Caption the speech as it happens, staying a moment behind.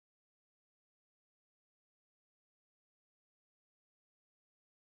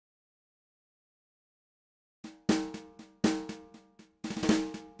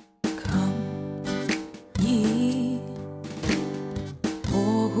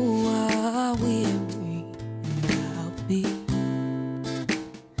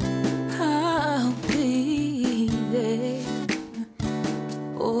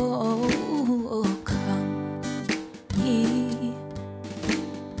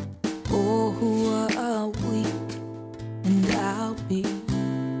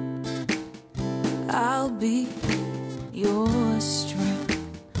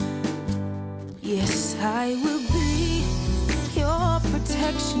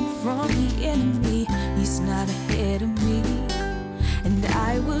from the enemy. He's not ahead of me. And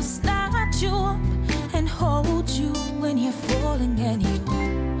I will snatch you up and hold you when you're falling and you're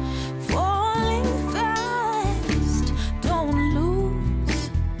falling fast. Don't lose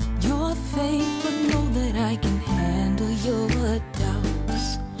your faith, but know that I can handle your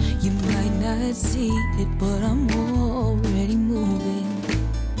doubts. You might not see it, but I'm already moving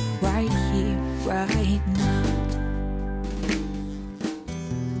right here, right now.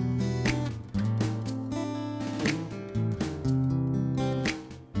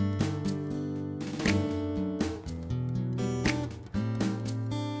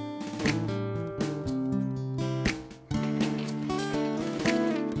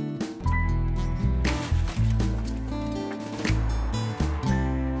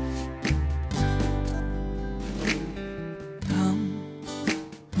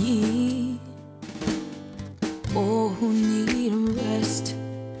 Oh, who need a rest,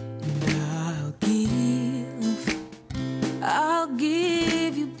 and I'll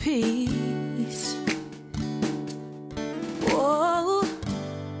give you peace. Oh,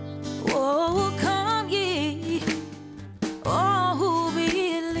 oh, come ye, oh, who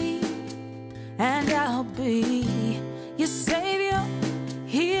believe, and I'll be your Savior,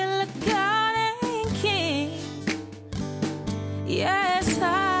 healer, God and King. Yes,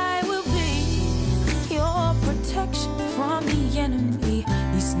 I will be your protection from the enemy.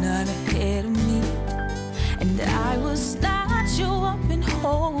 He's not ahead of me. And I will snatch you up and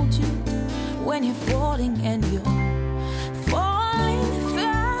hold you when you're falling and you're falling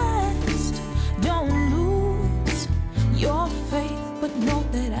fast. Don't lose your faith, but know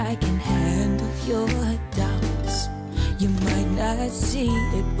that I can handle your doubts. You might not see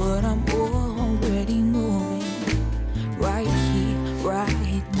it, but I'm already moving right here,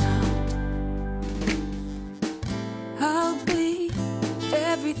 right now. I'll be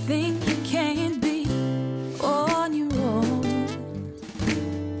everything you can be on your own.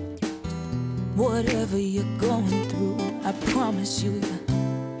 Whatever you're going through, I promise you,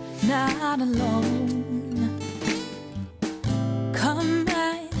 you're not alone. Come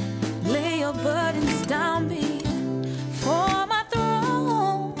and lay your burdens down before my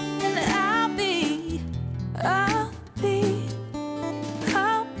throne, and I'll be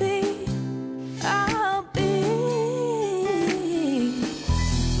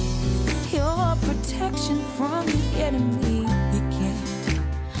your protection from the enemy.